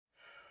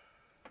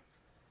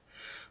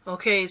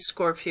Okay,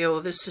 Scorpio,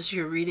 this is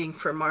your reading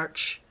for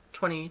March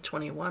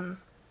 2021.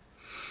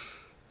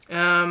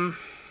 Got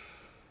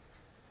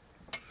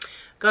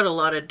a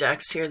lot of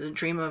decks here. The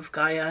Dream of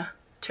Gaia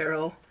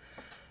Tarot.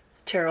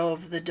 Tarot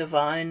of the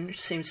Divine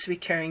seems to be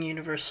carrying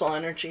universal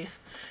energies.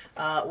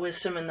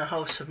 Wisdom in the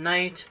House of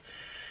Night.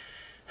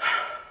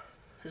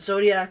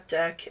 Zodiac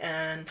deck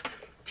and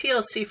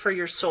TLC for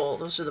your soul.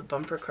 Those are the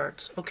bumper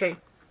cards. Okay.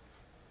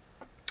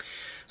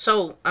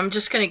 So, I'm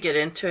just going to get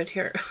into it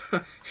here.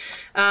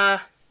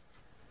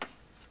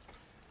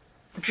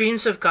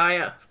 Dreams of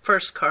Gaia,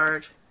 first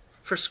card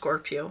for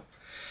Scorpio.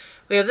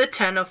 We have the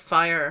Ten of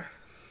Fire.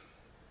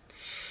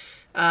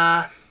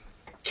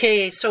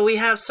 Okay, so we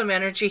have some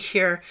energy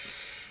here.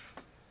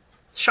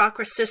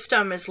 Chakra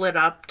system is lit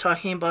up,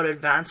 talking about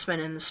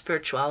advancement in the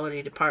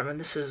spirituality department.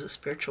 This is a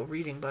spiritual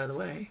reading, by the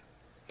way.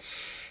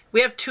 We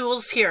have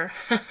tools here.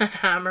 A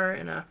hammer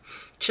and a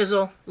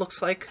chisel,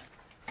 looks like.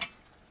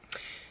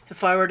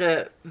 If I were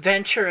to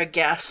venture a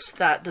guess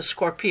that the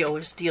Scorpio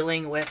is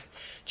dealing with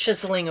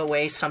chiseling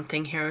away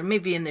something here,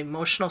 maybe in the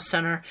emotional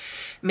center,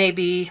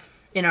 maybe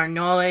in our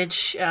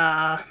knowledge,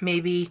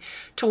 maybe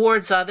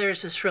towards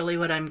others is really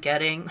what I'm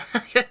getting.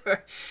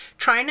 We're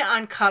trying to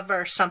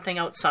uncover something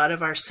outside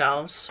of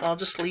ourselves. So I'll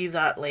just leave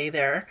that lay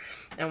there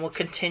and we'll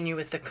continue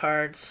with the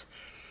cards.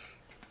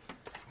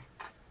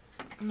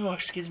 Oh,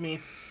 excuse me.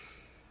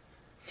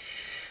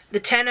 The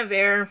Ten of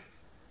Air.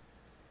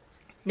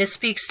 This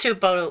speaks to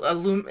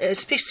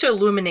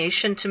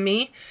illumination to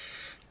me.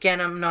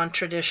 Again, I'm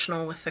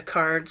non-traditional with the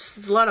cards.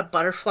 There's a lot of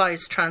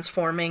butterflies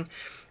transforming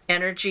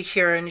energy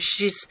here, and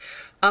she's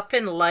up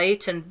in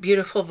light and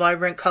beautiful,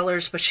 vibrant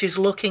colors, but she's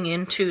looking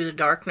into the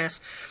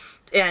darkness.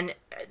 And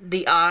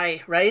the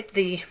eye, right?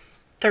 The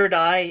third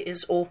eye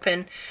is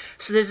open.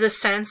 So there's a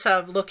sense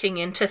of looking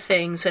into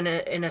things in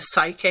a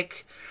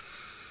psychic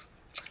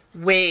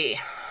way,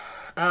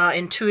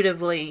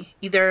 intuitively,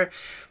 either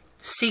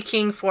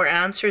seeking for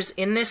answers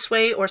in this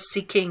way or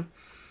seeking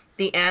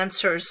the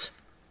answers.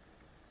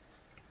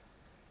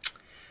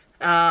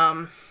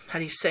 How do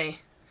you say?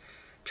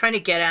 Trying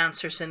to get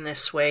answers in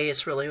this way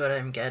is really what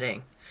I'm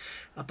getting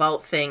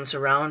about things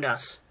around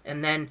us.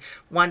 And then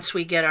once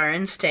we get our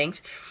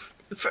instinct,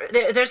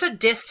 there's a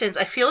distance.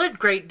 I feel a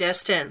great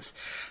distance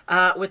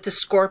with the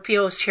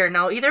Scorpios here.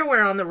 Now, either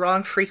we're on the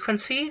wrong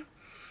frequency.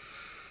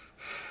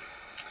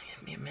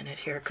 Give me a minute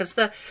here, because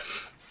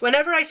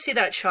whenever I see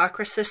that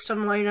chakra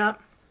system light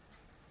up,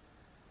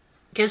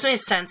 it gives me a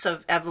sense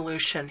of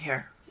evolution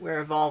here.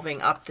 We're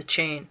evolving up the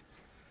chain.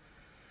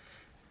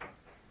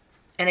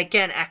 And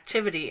again,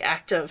 activity,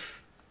 activated.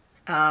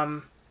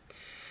 But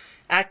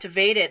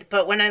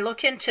when I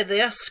look into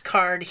this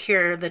card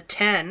here, the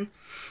 10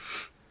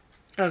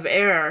 of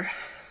Air,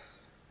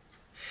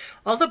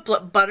 all the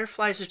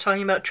butterflies are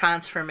talking about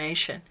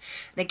transformation.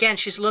 And again,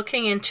 she's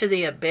looking into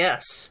the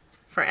abyss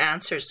for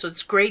answers. So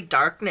it's great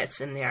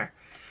darkness in there.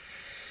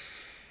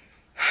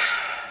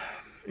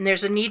 And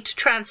there's a need to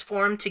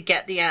transform to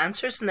get the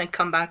answers and then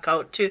come back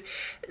out to.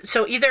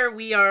 So either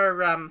we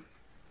are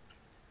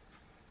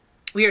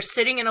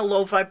sitting in a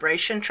low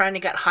vibration trying to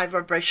get high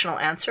vibrational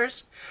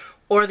answers,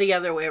 or the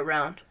other way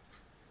around,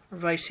 or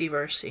vice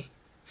versa,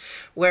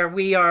 where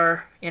we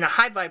are in a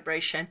high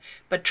vibration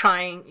but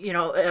trying,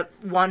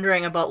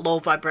 wondering about low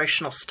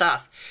vibrational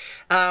stuff.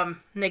 And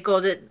they go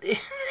that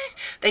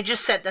they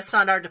just said that's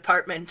not our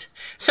department,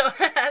 so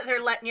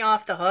they're letting you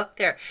off the hook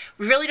there.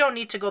 We really don't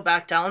need to go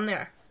back down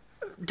there,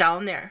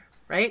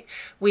 right?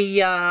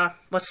 We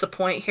what's the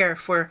point here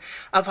if we're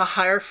of a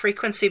higher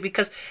frequency?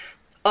 Because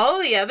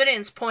all the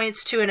evidence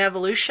points to an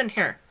evolution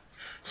here.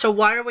 So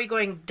why are we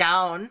going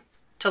down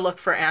to look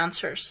for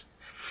answers?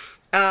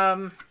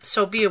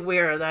 So be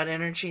aware of that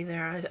energy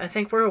there. I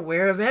think we're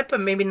aware of it, but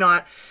maybe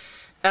not.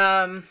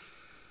 Okay.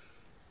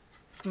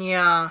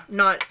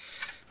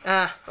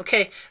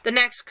 The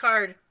next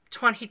card,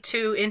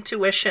 22,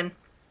 Intuition.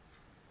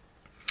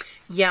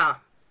 Yeah.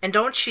 And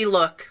don't she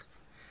look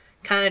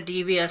kind of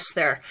devious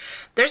there?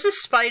 There's a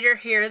spider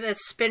here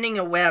that's spinning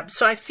a web.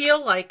 So I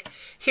feel like,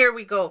 here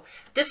we go.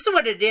 This is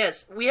what it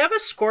is. We have a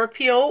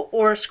Scorpio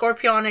or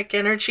scorpionic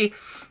energy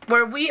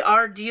where we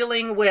are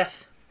dealing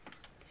with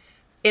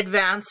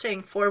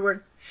advancing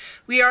forward.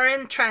 We are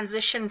in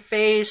transition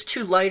phase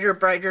to lighter,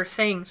 brighter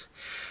things.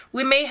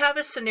 We may have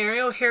a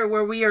scenario here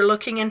where we are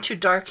looking into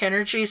dark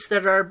energies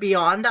that are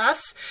beyond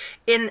us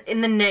in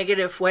the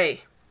negative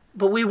way.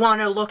 But we want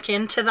to look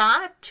into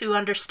that to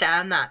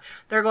understand that.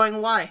 They're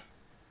going, why?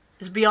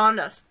 It's beyond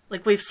us.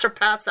 Like, we've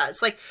surpassed that.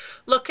 It's like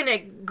looking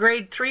at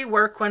grade 3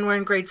 work when we're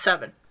in grade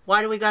 7.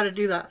 Why do we got to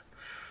do that?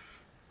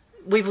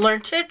 We've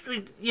learned it.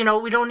 We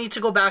don't need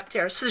to go back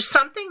there. So there's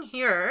something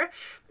here.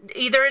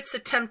 Either it's a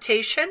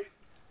temptation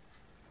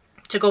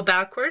to go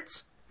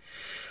backwards,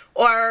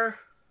 or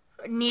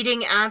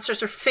needing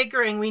answers, or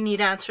figuring we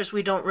need answers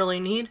we don't really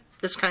need.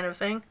 This kind of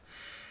thing.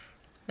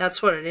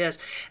 That's what it is.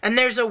 And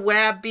there's a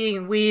web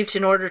being weaved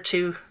in order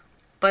to,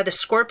 by the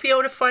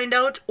Scorpio to find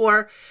out,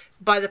 or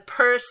by the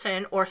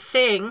person or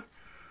thing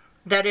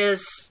that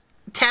is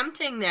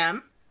tempting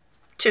them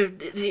to,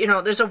 you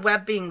know, there's a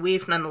web being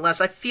weaved nonetheless.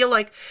 I feel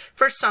like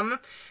for some,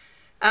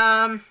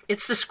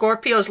 it's the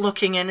Scorpios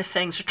looking into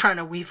things, or trying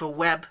to weave a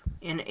web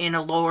in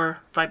a lower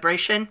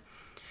vibration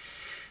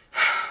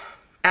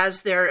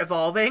as they're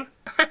evolving,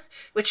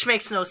 which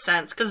makes no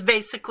sense, because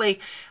basically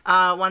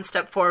 1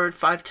 step forward,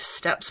 5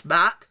 steps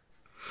back.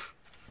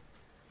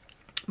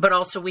 But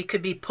also we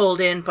could be pulled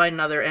in by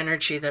another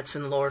energy that's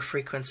in lower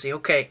frequency.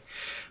 Okay,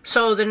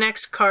 so the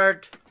next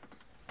card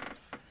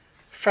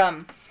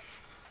from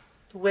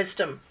the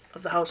Wisdom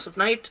of the House of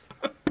Night.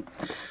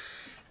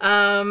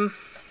 On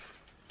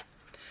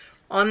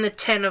the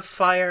 10 of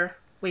Fire,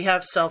 we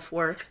have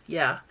self-worth.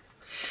 Yeah.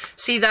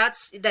 See,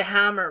 that's the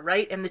hammer,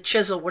 right? And the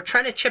chisel. We're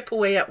trying to chip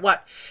away at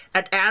what?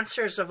 At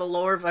answers of a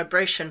lower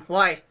vibration.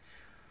 Why?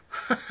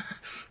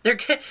 They're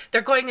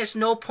going, there's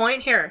no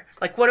point here.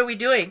 Like, what are we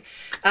doing?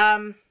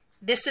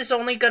 This is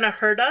only going to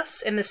hurt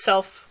us in the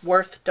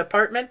self-worth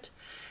department.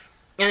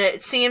 And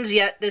it seems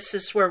yet this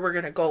is where we're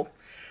going to go.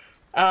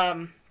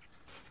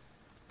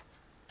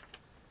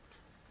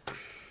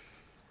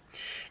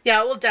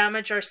 Yeah, it will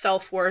damage our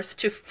self-worth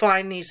to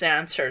find these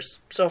answers.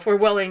 So if we're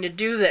willing to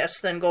do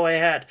this, then go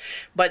ahead.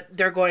 But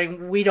they're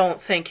going, we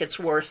don't think it's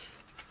worth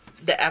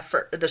the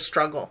effort, the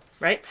struggle,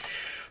 right?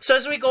 So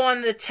as we go on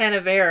the 10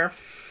 of Air,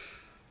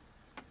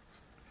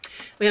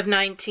 we have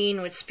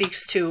 19, which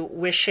speaks to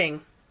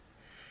wishing.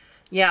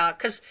 Yeah,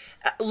 because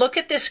look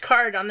at this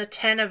card on the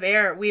 10 of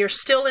Air. We are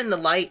still in the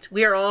light.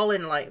 We are all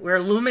in light. We're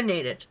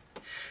illuminated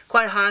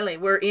quite highly.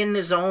 We're in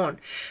the zone.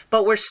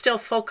 But we're still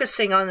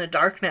focusing on the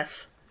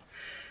darkness.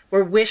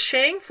 We're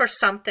wishing for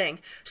something.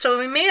 So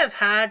we may have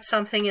had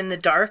something in the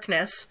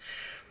darkness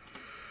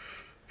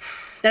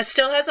that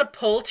still has a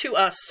pull to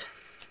us.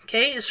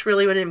 Okay, is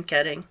really what I'm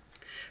getting.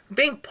 We're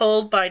being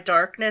pulled by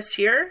darkness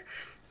here.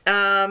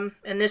 And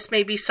this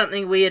may be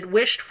something we had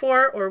wished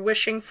for or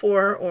wishing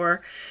for.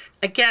 Or,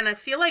 again, I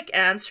feel like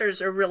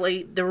answers are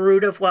really the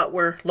root of what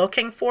we're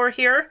looking for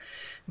here.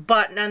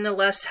 But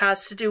nonetheless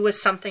has to do with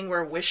something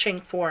we're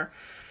wishing for.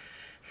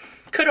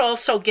 Could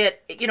also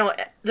get, you know,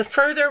 the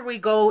further we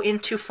go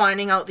into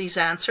finding out these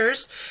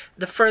answers,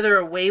 the further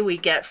away we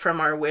get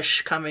from our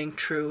wish coming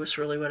true is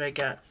really what I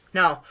get.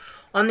 Now,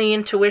 on the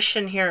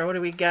intuition here, what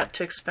do we got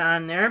to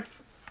expand there?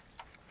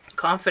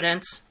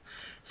 Confidence.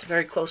 It's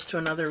very close to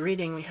another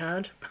reading we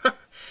had.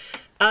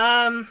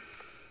 Yeah,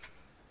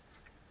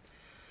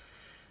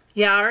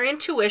 our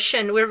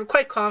intuition, we're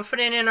quite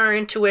confident in our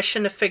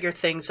intuition to figure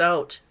things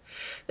out.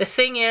 The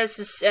thing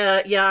is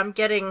yeah, I'm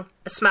getting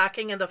a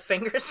smacking of the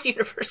fingers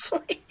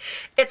universally.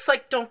 It's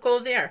like, don't go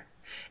there.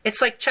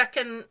 It's like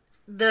checking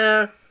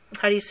the,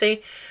 how do you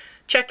say,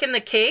 checking the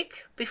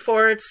cake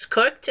before it's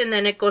cooked and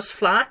then it goes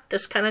flat,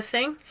 this kind of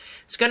thing.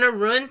 It's going to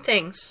ruin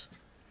things.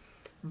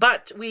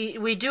 But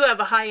we do have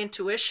a high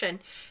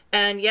intuition.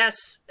 And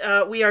yes,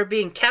 we are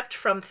being kept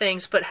from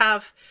things, but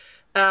have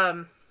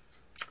the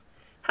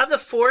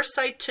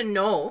foresight to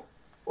know,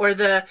 or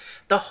the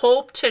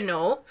hope to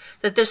know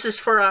that this is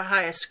for our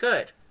highest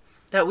good.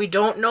 That we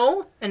don't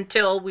know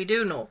until we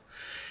do know.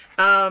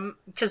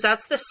 Because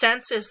that's the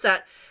sense, is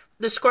that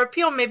the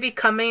Scorpio may be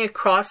coming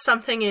across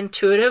something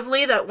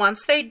intuitively that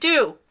once they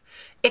do,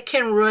 it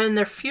can ruin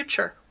their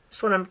future.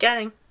 That's what I'm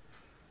getting.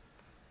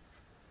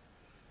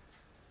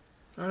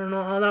 I don't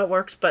know how that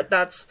works, but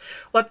that's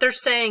what they're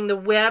saying. The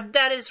web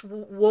that is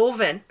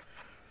woven,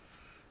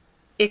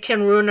 it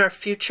can ruin our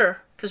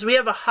future. Because we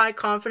have a high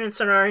confidence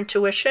in our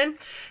intuition,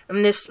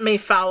 and this may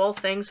foul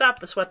things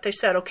up, is what they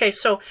said. Okay,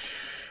 so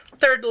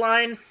third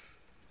line,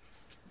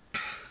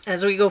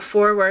 as we go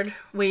forward,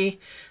 we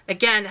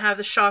again have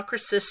the chakra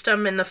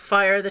system and the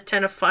fire, the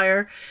 10 of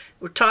Fire.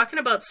 We're talking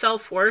about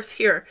self-worth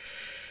here.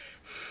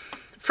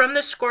 From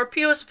the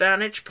Scorpio's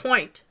vantage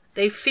point,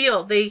 they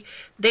feel they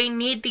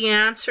need the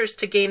answers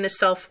to gain the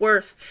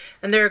self-worth.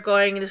 And they're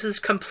going, this is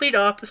complete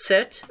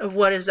opposite of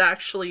what is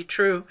actually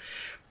true.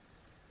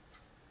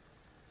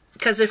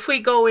 Because if we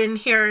go in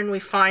here and we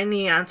find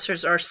the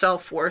answers, our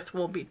self-worth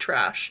will be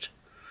trashed.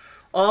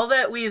 All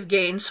that we've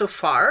gained so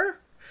far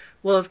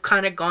will have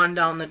kind of gone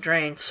down the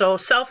drain. So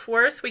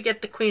self-worth, we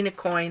get the Queen of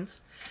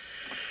Coins.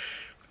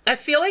 I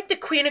feel like the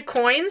Queen of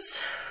Coins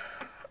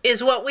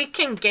is what we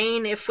can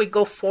gain if we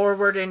go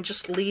forward and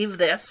just leave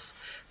this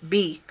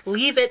be.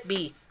 Leave it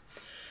be.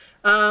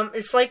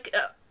 It's like,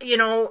 you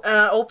know,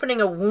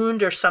 opening a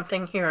wound or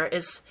something here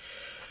is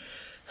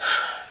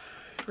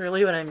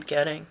really what I'm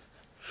getting.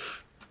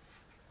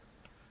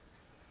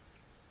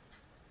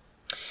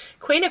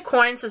 Queen of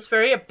Coins is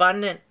very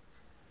abundant.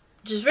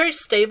 She's very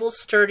stable,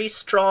 sturdy,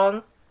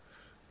 strong,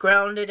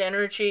 grounded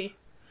energy.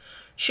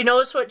 She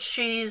knows what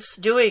she's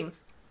doing.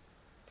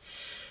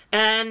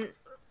 And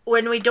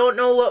when we don't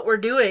know what we're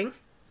doing,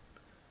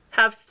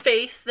 have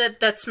faith that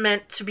that's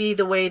meant to be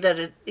the way that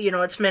it, you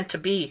know, it's meant to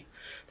be.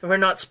 That we're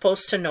not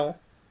supposed to know.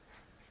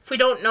 If we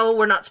don't know,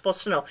 we're not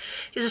supposed to know.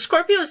 Because the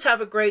Scorpios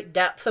have a great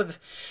depth of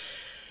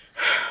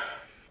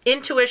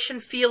intuition,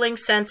 feeling,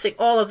 sensing,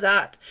 all of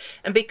that.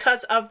 And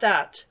because of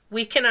that,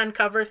 we can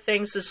uncover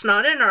things that's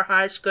not in our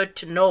highest good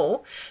to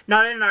know,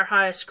 not in our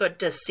highest good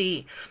to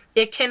see.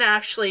 It can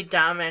actually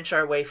damage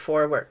our way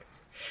forward.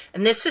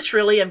 And this is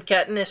really, I'm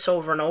getting this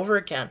over and over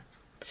again.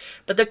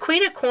 But the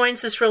Queen of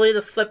Coins is really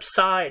the flip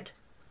side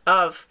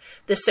of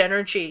this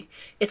energy.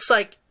 It's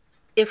like,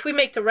 if we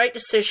make the right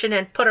decision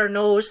and put our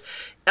nose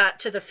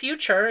to the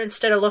future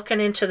instead of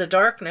looking into the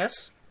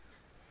darkness,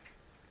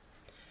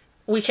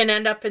 we can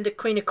end up in the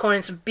Queen of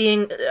Coins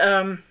being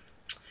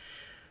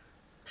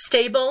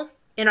stable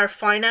in our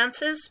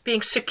finances,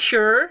 being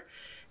secure,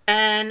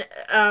 and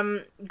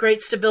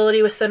great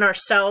stability within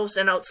ourselves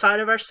and outside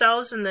of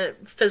ourselves in the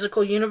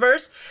physical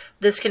universe.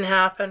 This can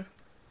happen.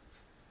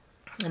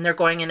 And they're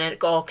going, and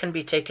it all can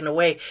be taken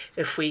away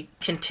if we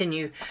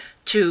continue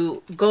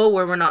to go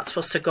where we're not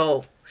supposed to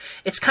go.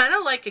 It's kind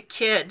of like a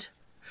kid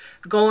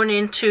going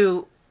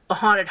into a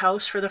haunted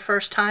house for the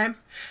first time.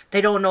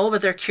 They don't know,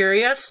 but they're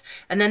curious.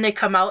 And then they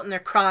come out and they're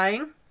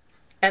crying.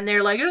 And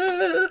they're like,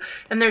 ah!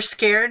 And they're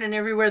scared, and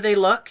everywhere they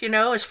look, you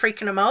know, is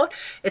freaking them out.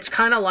 It's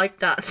kind of like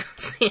that.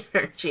 That's the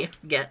energy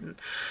I'm getting.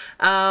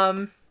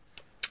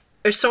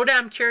 They're so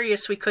damn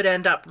curious we could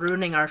end up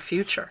ruining our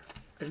future.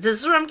 This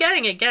is what I'm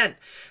getting again.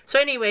 So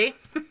anyway,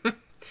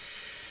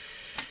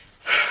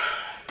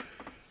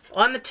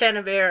 on the Ten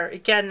of Air,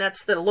 again,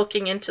 that's the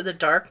looking into the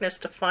darkness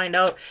to find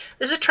out.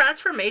 There's a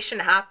transformation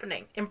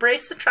happening.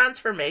 Embrace the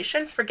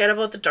transformation. Forget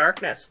about the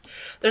darkness.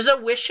 There's a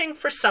wishing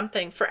for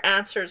something, for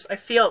answers. I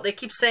feel they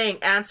keep saying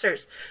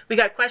answers. We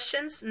got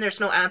questions and there's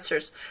no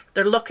answers.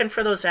 They're looking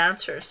for those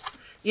answers.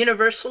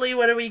 Universally,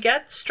 what do we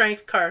get?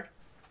 Strength card.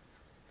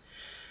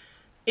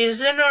 It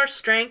is in our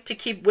strength to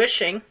keep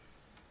wishing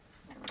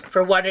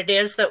for what it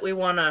is that we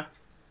want to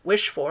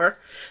wish for.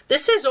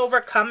 This is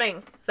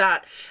overcoming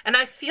that. And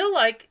I feel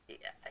like,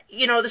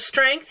 you know, the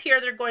strength here,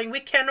 they're going,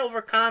 we can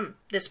overcome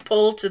this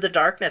pull to the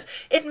darkness.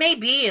 It may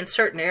be in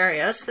certain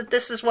areas that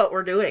this is what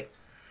we're doing.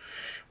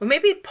 We may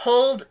be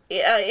pulled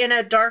in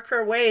a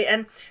darker way.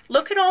 And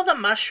look at all the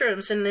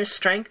mushrooms in this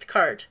strength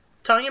card.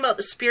 Talking about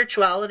the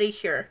spirituality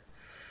here.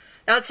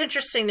 Now, it's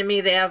interesting to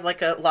me, they have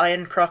like a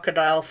lion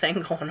crocodile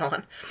thing going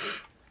on.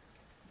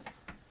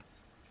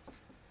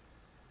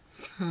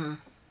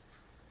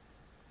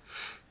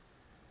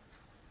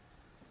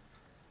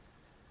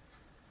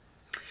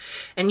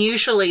 And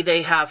usually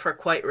they have her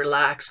quite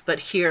relaxed, but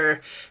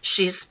here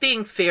she's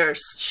being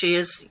fierce. She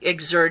is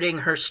exerting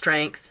her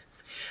strength.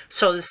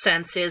 So the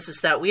sense is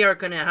that we are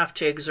going to have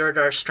to exert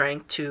our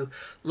strength to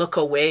look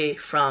away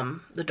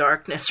from the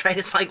darkness, right?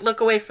 It's like,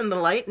 look away from the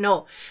light.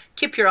 No,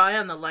 keep your eye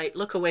on the light.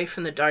 Look away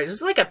from the darkness.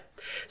 It's like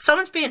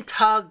someone's being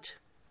tugged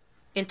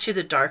into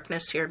the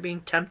darkness here, being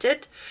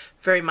tempted,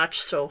 very much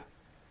so.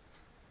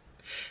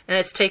 And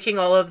it's taking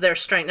all of their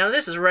strength. Now,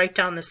 this is right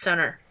down the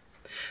center.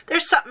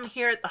 There's something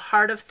here at the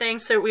heart of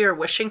things that we are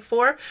wishing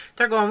for.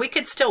 They're going, we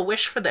could still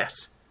wish for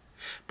this,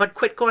 but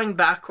quit going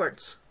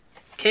backwards.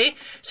 Okay?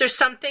 So there's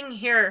something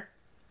here.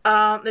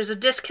 There's a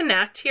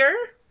disconnect here.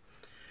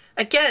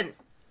 Again,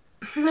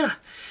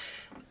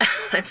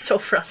 I'm so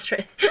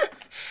frustrated.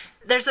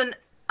 There's an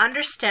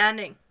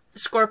understanding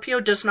Scorpio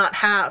does not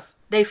have.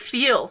 They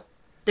feel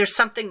there's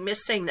something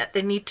missing that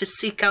they need to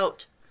seek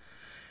out.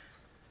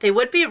 They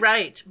would be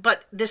right,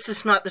 but this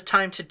is not the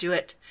time to do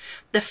it.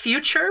 The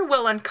future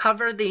will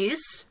uncover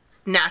these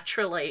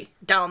naturally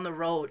down the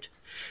road.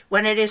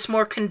 When it is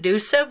more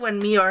conducive, when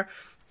we are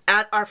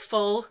at our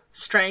full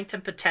strength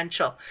and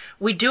potential.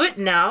 We do it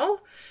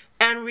now,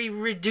 and we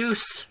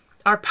reduce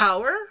our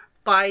power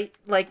by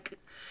like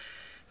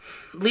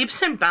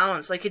leaps and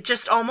bounds. Like it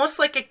just almost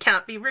like it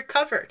can't be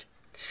recovered.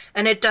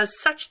 And it does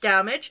such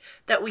damage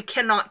that we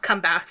cannot come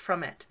back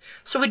from it.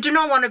 So we do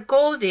not want to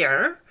go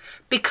there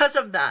because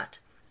of that.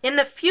 In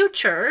the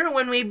future,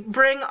 when we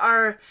bring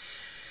our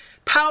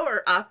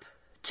power up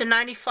to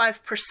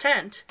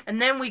 95%, and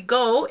then we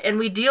go and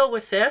we deal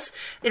with this,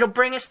 it'll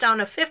bring us down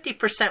to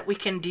 50%. We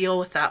can deal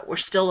with that. We're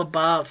still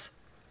above.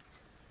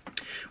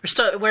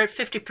 We're at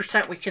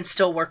 50%. We can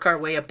still work our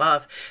way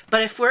above.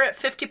 But if we're at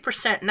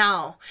 50%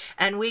 now,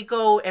 and we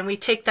go and we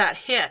take that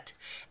hit,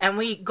 and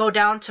we go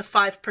down to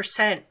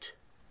 5%,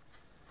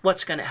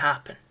 what's going to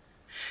happen?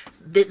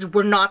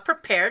 We're not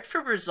prepared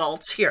for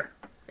results here.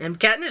 I'm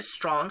getting a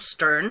strong,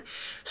 stern,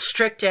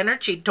 strict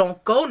energy.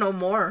 Don't go no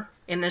more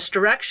in this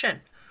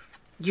direction.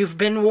 You've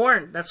been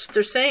warned. That's what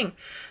they're saying.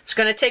 It's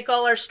going to take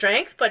all our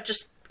strength, but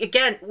just,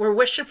 again, we're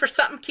wishing for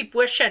something. Keep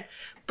wishing.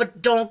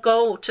 But don't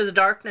go to the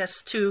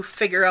darkness to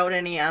figure out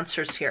any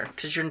answers here.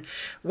 Because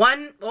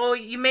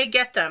you may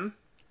get them,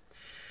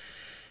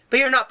 but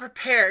you're not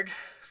prepared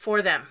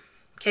for them.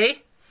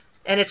 Okay?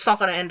 And it's not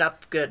going to end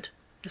up good.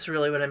 Is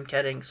really what I'm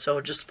getting.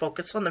 So just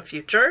focus on the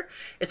future.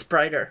 It's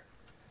brighter.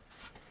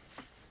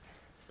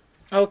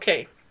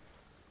 Okay.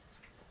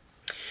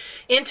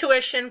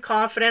 Intuition,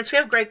 confidence. We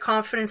have great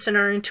confidence in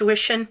our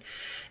intuition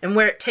and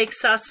where it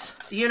takes us.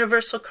 The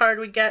universal card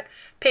we get,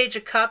 Page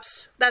of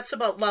Cups. That's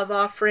about love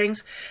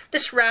offerings.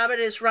 This rabbit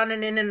is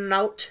running in and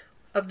out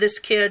of this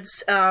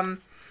kid's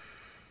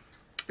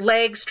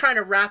legs, trying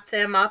to wrap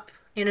them up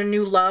in a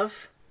new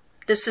love.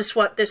 This is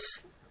what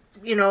this,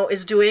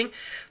 is doing.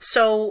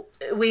 So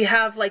we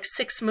have like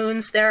 6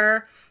 moons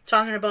there.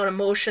 talking about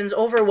emotions,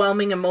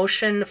 overwhelming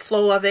emotion, the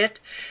flow of it,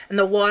 and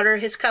the water.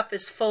 His cup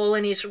is full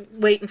and he's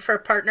waiting for a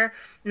partner.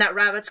 And that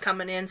rabbit's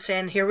coming in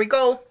saying, here we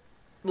go.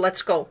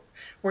 Let's go.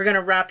 We're going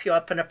to wrap you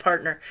up in a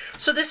partner.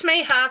 So this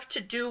may have to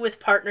do with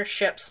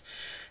partnerships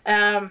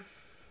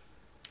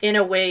in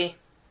a way.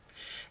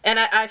 And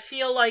I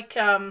feel like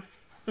I'm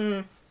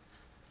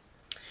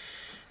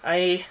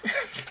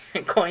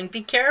going,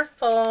 be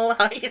careful.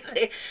 How do you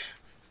say?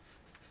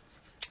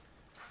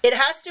 It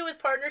has to do with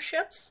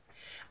partnerships.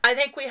 I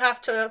think we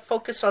have to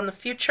focus on the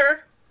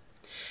future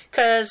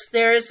because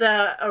there is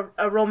a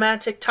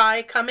romantic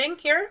tie coming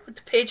here with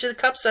the Page of the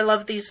Cups. I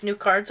love these new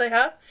cards I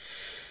have.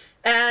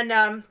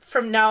 And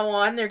from now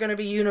on, they're going to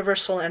be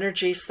universal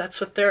energies.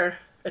 That's what they're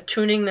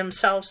attuning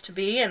themselves to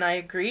be, and I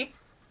agree.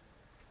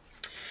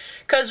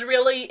 Because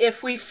really,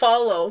 if we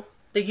follow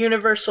the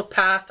universal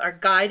path, our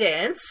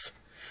guidance,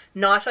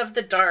 not of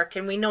the dark,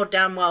 and we know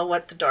damn well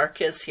what the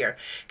dark is here.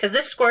 Because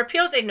this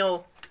Scorpio, they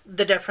know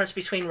the difference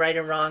between right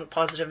and wrong,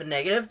 positive and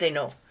negative. They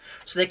know.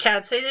 So they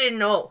can't say they didn't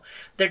know.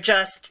 They're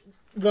just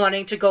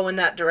wanting to go in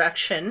that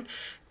direction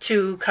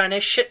to kind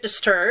of shit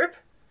disturb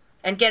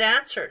and get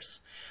answers.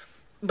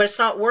 But it's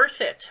not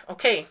worth it.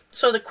 Okay,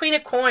 so the Queen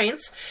of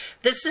Coins,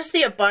 this is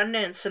the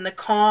abundance and the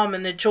calm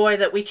and the joy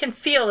that we can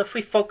feel if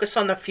we focus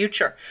on the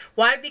future.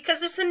 Why? Because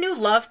there's a new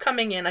love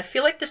coming in. I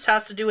feel like this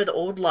has to do with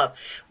old love.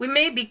 We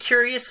may be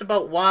curious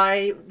about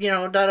why, you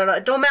know,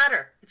 It don't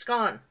matter. It's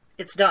gone.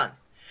 It's done.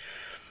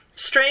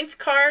 Strength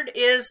card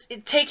is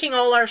taking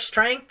all our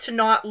strength to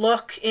not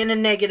look in a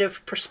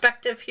negative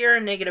perspective here, a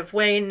negative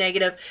way,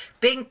 negative,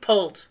 being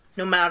pulled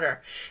no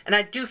matter. And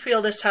I do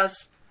feel this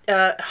has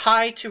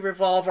high to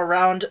revolve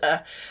around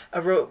a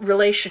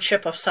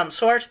relationship of some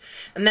sort.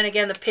 And then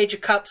again, the Page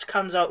of Cups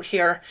comes out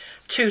here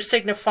to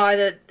signify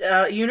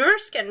that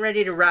universe getting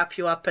ready to wrap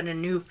you up in a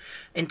new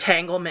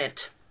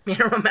entanglement in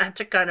a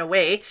romantic kind of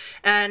way.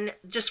 And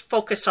just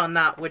focus on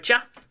that, would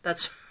ya?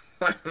 That's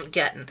what I'm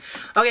getting.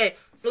 Okay,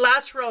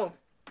 last row.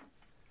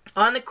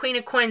 On the Queen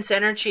of Coins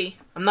energy,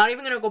 I'm not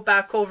even going to go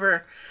back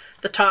over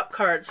the top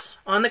cards.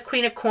 On the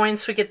Queen of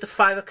Coins, we get the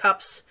Five of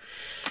Cups.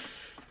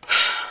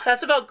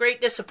 That's about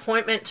great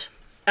disappointment.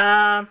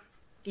 Yeah.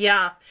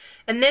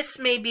 And this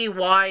may be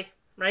why,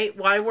 right?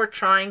 Why we're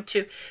trying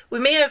to... We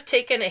may have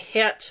taken a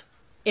hit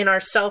in our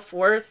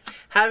self-worth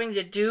having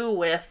to do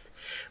with...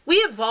 We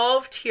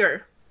evolved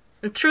here.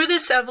 And through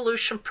this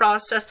evolution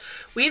process,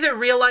 we either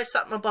realize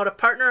something about a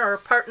partner or a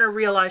partner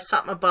realized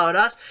something about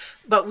us.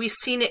 But we've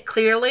seen it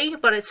clearly,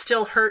 but it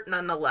still hurt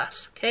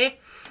nonetheless. Okay?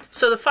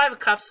 So the Five of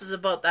Cups is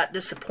about that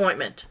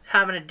disappointment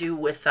having to do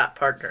with that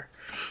partner.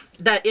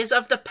 That is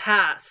of the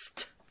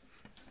past.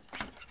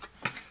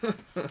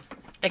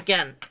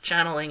 Again,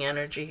 channeling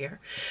energy here.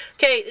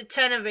 Okay, the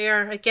Ten of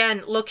Air.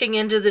 Again, looking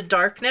into the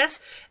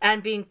darkness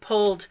and being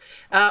pulled.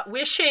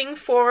 Wishing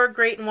for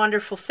great and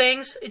wonderful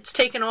things. It's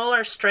taken all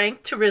our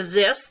strength to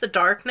resist the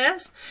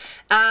darkness.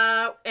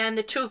 And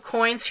the Two of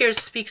Coins here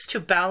speaks to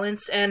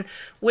balance and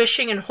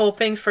wishing and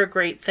hoping for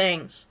great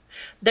things.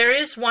 There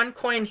is one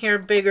coin here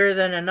bigger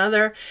than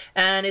another.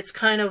 And it's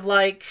kind of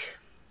like...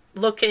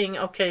 looking,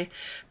 okay,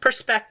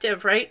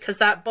 perspective, right? Because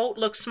that boat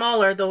looks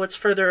smaller, though it's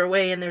further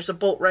away, and there's a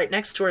boat right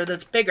next to her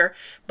that's bigger,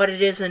 but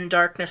it is in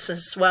darkness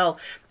as well.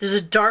 There's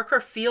a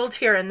darker field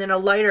here, and then a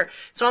lighter.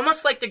 It's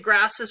almost like the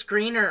grass is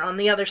greener on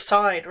the other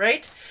side,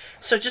 right?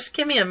 So just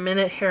give me a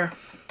minute here.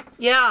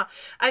 Yeah,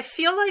 I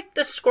feel like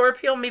the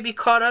Scorpio may be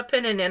caught up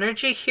in an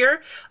energy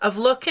here of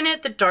looking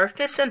at the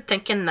darkness and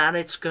thinking that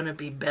it's going to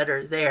be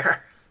better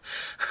there.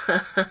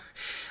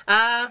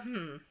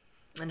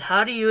 And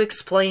how do you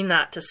explain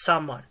that to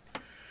someone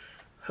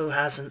who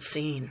hasn't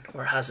seen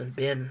or hasn't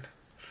been?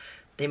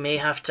 They may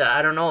have to,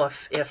 I don't know,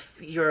 if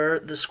you're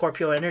the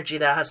Scorpio energy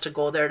that has to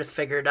go there to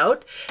figure it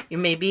out, you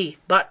may be.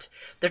 But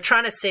they're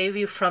trying to save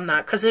you from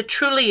that because it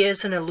truly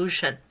is an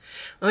illusion.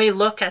 When we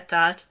look at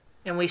that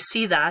and we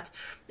see that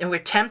and we're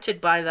tempted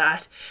by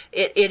that,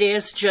 it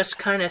is just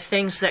kind of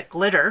things that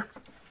glitter.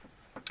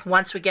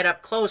 Once we get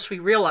up close, we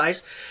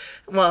realize,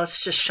 well,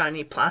 it's just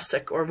shiny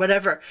plastic or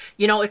whatever.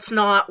 You know, it's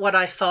not what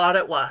I thought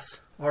it was.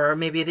 Or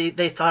maybe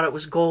they thought it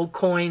was gold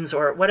coins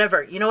or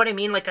whatever. You know what I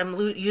mean? Like I'm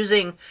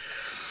using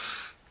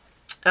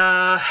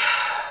not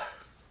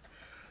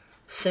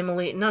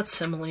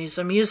similes.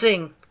 I'm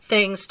using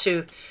things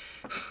to...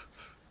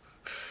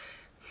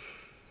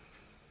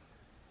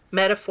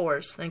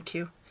 metaphors. Thank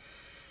you.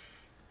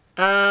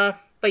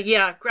 But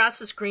yeah, grass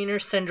is greener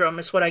syndrome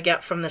is what I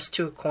get from this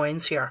Two of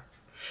Coins here.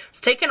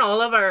 It's taken all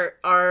of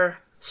our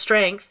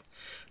strength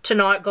to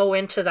not go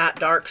into that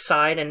dark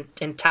side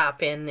and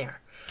tap in there.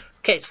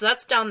 Okay, so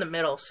that's down the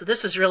middle. So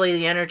this is really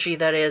the energy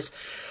that is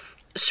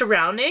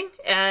surrounding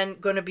and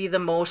going to be the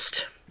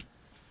most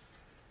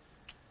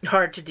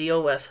hard to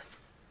deal with.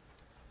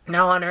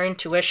 Now on our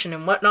intuition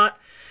and whatnot,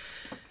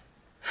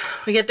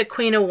 we get the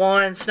Queen of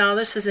Wands. Now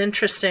this is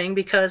interesting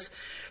because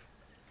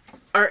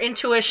our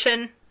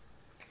intuition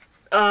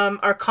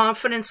our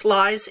confidence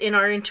lies in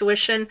our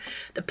intuition.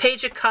 The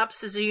Page of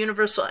Cups is a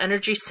universal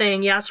energy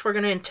saying, yes, we're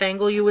going to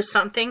entangle you with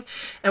something.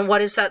 And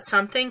what is that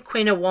something?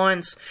 Queen of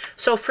Wands.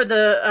 So for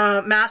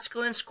the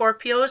masculine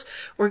Scorpios,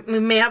 we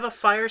may have a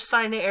fire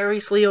sign,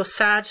 Aries, Leo,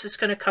 Sag, that's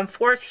going to come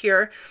forth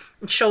here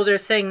and show their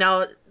thing.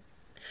 Now,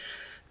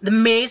 the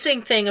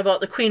amazing thing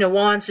about the Queen of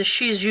Wands is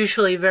she's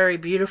usually very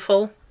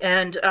beautiful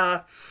and,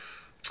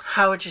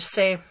 how would you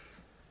say?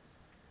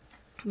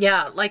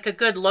 Yeah, like a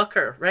good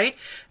looker, right?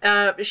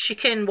 She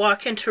can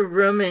walk into a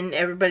room and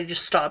everybody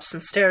just stops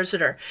and stares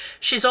at her.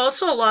 She's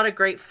also a lot of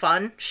great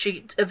fun.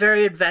 She's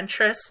very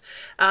adventurous.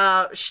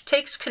 She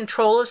takes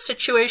control of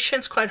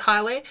situations quite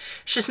highly.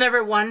 She's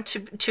never one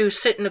to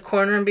sit in a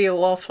corner and be a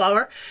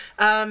wallflower.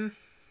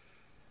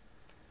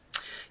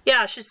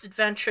 Yeah, she's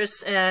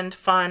adventurous and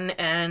fun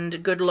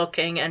and good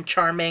looking and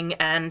charming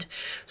and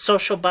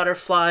social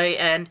butterfly.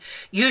 And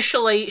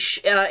usually,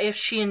 if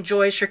she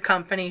enjoys your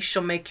company,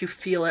 she'll make you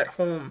feel at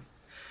home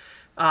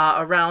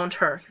around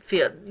her.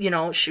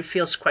 She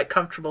feels quite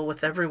comfortable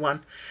with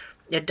everyone.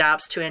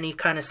 Adapts to any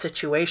kind of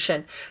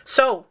situation.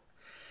 So,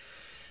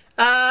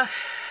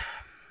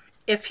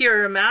 if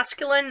you're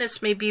masculine,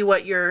 this may be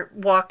what you're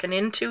walking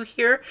into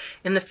here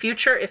in the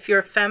future. If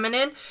you're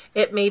feminine,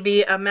 it may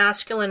be a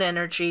masculine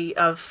energy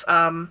of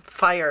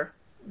fire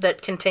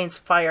that contains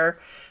fire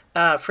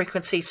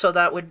frequency. So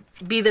that would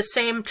be the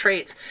same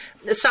traits.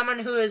 Someone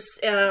who is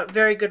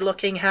very good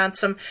looking,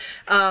 handsome,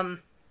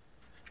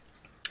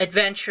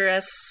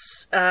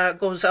 adventurous,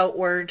 goes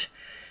outward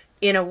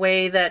in a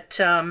way that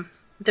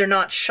they're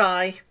not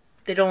shy.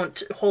 They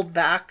don't hold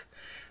back.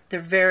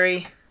 They're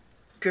very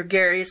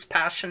gregarious,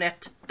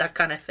 passionate, that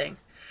kind of thing.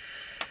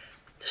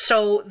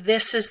 So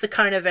this is the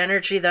kind of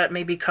energy that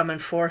may be coming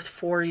forth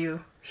for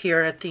you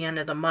here at the end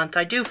of the month.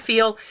 I do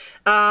feel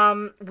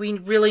we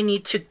really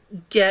need to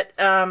get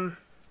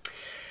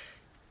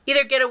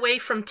either get away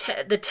from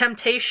the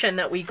temptation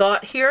that we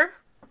got here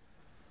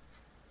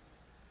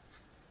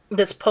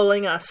that's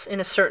pulling us in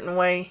a certain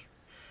way.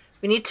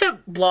 We need to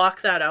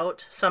block that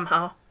out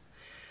somehow.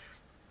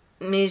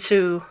 We need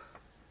to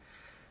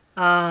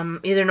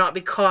either not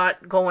be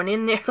caught going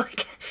in there.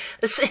 Like,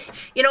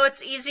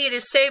 it's easy to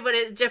say, but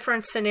it's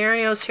different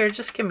scenarios here.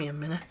 Just give me a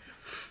minute.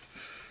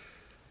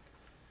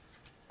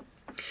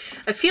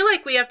 I feel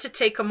like we have to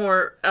take a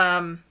more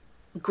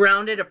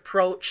grounded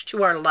approach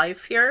to our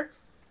life here.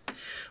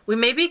 We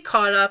may be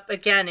caught up,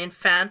 again, in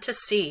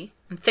fantasy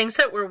and things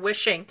that we're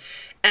wishing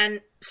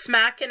and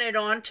smacking it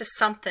on to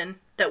something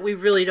that we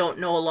really don't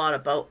know a lot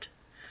about.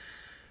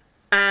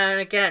 And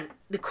again,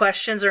 the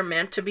questions are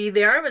meant to be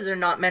there, but they're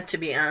not meant to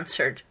be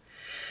answered.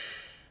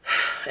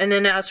 And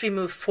then as we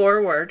move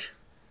forward,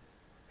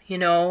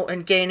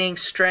 and gaining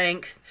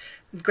strength,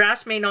 the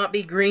grass may not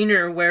be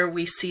greener where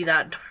we see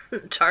that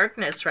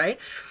darkness, right?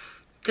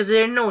 Because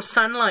there's no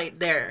sunlight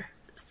there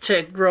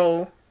to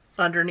grow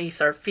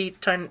underneath our feet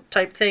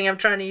type thing. I'm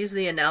trying to use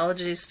the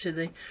analogies to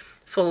the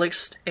full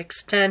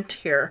extent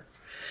here.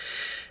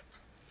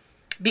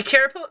 Be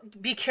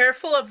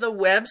careful of the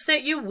webs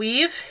that you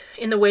weave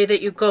in the way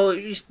that you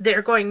go.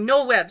 They're going,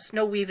 no webs,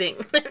 no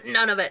weaving,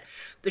 none of it.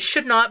 We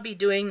should not be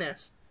doing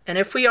this. And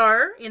if we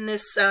are in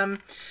this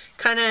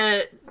kind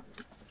of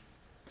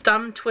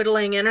thumb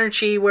twiddling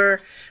energy where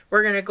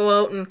we're going to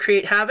go out and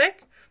create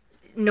havoc,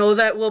 know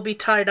that we'll be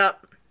tied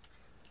up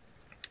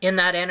in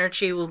that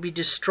energy. We'll be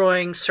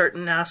destroying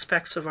certain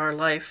aspects of our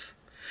life.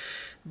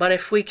 But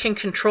if we can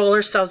control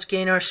ourselves,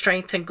 gain our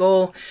strength, and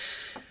go...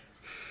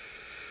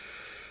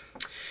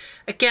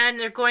 Again,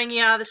 they're going,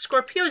 yeah, the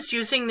Scorpio is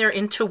using their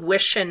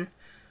intuition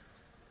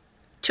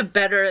to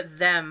better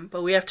them,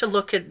 but we have to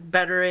look at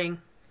bettering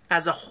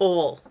as a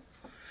whole.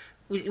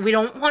 We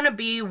don't want to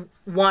be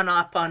one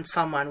up on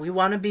someone. We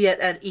want to be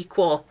at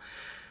equal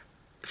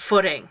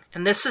footing.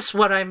 And this is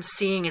what I'm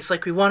seeing is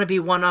like we want to be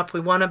one up. We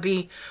want to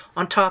be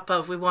on top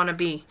of. We want to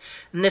be.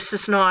 And this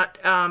is not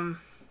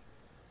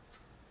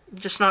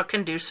just not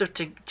conducive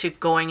to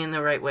going in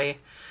the right way.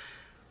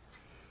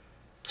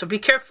 So be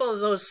careful of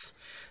those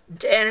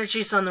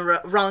energies on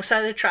the wrong side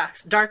of the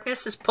tracks.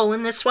 Darkness is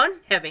pulling this one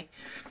heavy.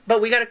 But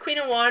we got a Queen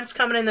of Wands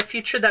coming in the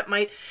future that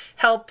might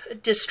help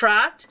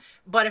distract.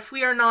 But if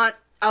we are not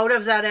out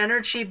of that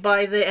energy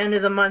by the end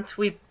of the month,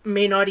 we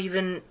may not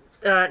even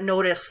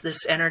notice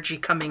this energy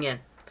coming in.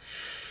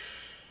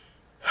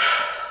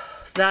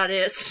 That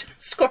is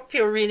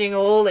Scorpio reading.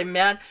 Holy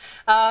man.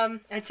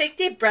 I take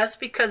deep breaths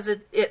because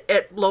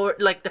it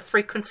lowered, like the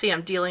frequency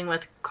I'm dealing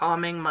with,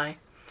 calming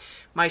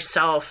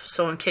myself.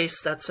 So in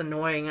case that's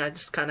annoying, I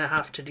just kind of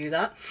have to do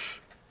that.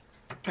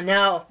 And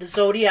now the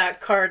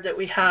zodiac card that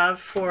we have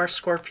for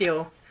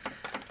Scorpio.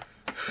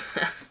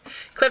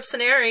 Eclipse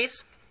and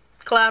Aries,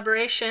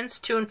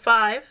 collaborations 2 and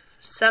 5,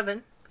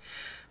 7.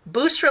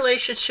 Boost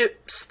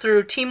relationships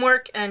through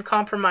teamwork and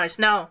compromise.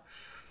 Now,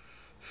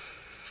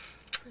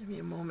 give me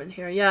a moment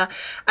here. Yeah,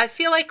 I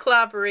feel like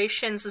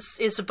collaborations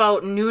is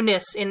about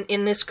newness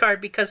in this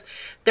card because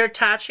they're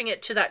attaching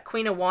it to that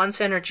Queen of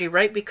Wands energy,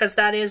 right? Because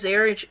that is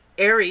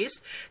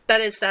Aries.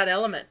 That is that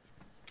element.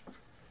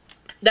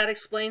 That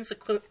explains the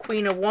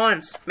Queen of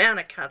Wands. Man,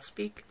 I can't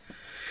speak.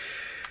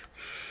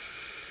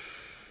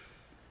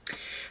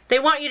 They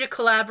want you to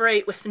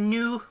collaborate with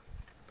new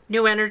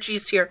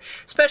energies here,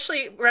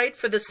 especially, right,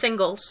 for the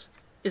singles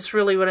is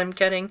really what I'm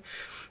getting.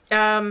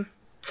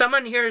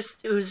 Someone here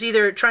who's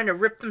either trying to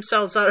rip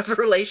themselves out of a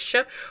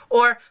relationship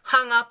or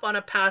hung up on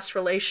a past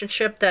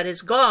relationship that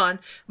is gone,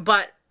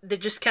 but they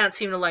just can't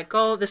seem to let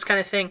go, this kind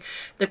of thing.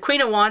 The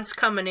Queen of Wands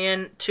coming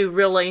in to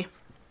really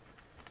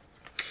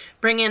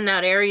bring in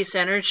that Aries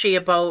energy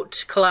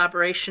about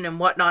collaboration and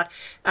whatnot,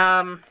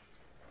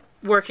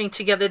 working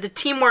together. The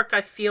teamwork,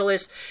 I feel,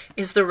 is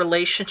the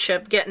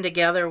relationship, getting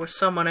together with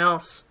someone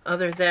else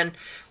other than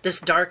this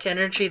dark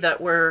energy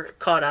that we're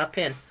caught up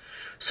in.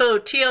 So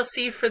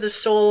TLC for the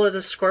soul of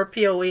the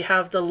Scorpio, we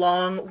have the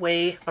long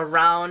way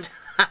around.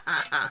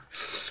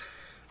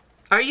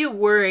 Are you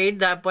worried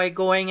that by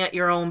going at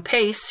your own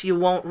pace, you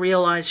won't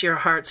realize your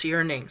heart's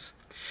yearnings?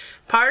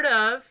 Part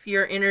of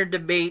your inner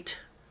debate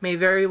may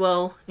very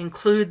well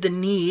include the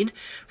need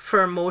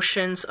for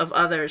emotions of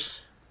others.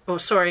 Oh,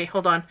 sorry,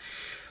 hold on.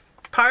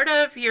 Part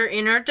of your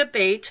inner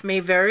debate may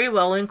very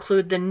well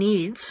include the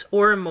needs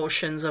or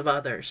emotions of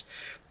others.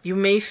 You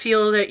may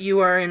feel that you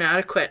are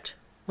inadequate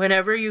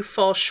whenever you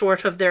fall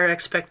short of their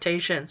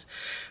expectations.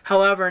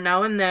 However,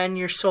 now and then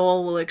your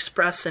soul will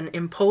express an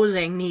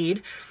imposing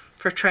need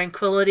for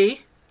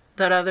tranquility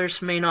that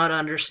others may not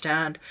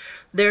understand.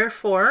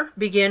 Therefore,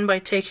 begin by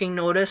taking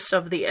notice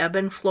of the ebb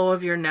and flow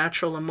of your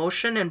natural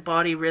emotion and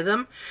body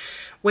rhythm.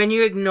 When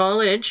you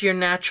acknowledge your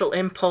natural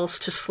impulse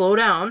to slow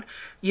down,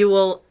 you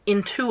will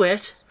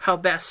intuit how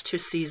best to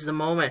seize the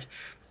moment.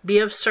 Be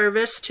of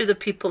service to the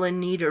people in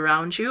need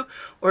around you,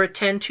 or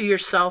attend to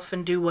yourself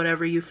and do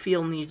whatever you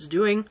feel needs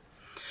doing.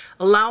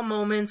 Allow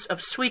moments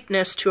of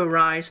sweetness to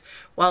arise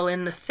while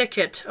in the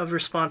thicket of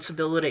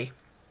responsibility.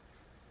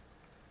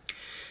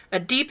 A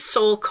deep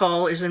soul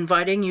call is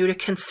inviting you to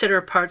consider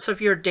parts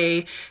of your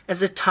day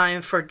as a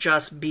time for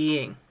just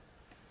being.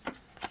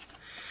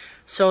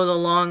 So the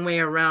long way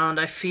around,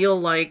 I feel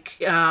like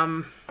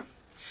the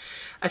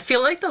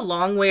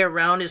long way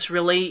around is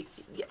really,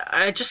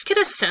 I just get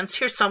a sense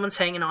here someone's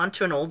hanging on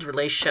to an old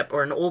relationship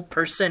or an old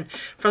person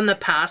from the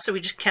past that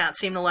we just can't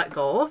seem to let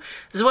go.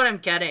 This is what I'm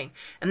getting.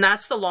 And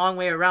that's the long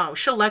way around. We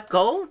should let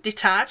go,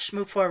 detach,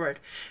 move forward.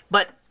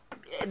 But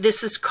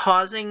this is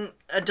causing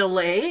a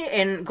delay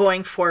in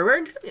going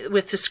forward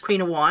with this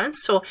Queen of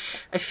Wands. So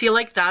I feel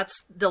like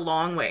that's the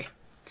long way.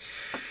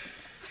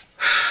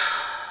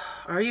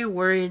 Are you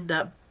worried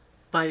that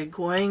by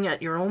going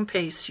at your own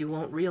pace, you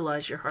won't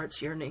realize your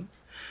heart's yearning?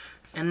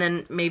 And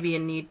then maybe a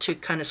need to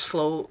kind of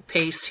slow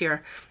pace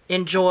here.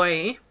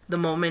 Enjoy the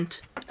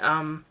moment.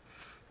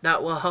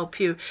 That will help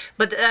you.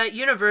 But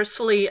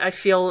universally, I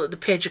feel the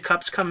Page of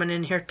Cups coming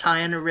in here,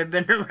 tying a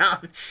ribbon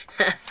around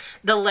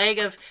the leg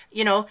of,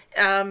 you know,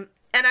 and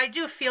I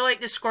do feel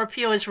like the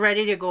Scorpio is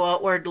ready to go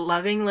outward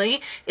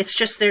lovingly. It's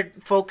just their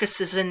focus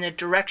is in the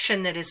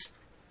direction that is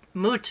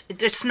moot.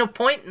 There's no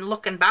point in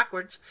looking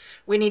backwards.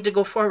 We need to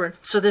go forward.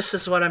 So this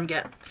is what I'm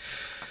getting.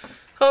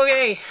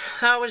 Okay,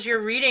 that was your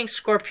reading,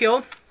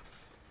 Scorpio.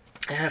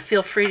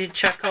 Feel free to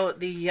check out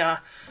the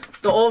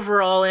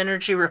overall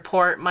energy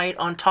report. Might,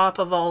 on top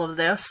of all of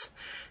this,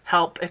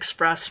 help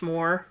express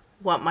more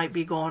what might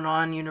be going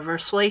on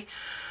universally.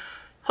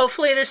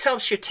 Hopefully this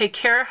helps you. Take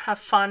care, have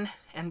fun,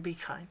 and be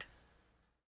kind.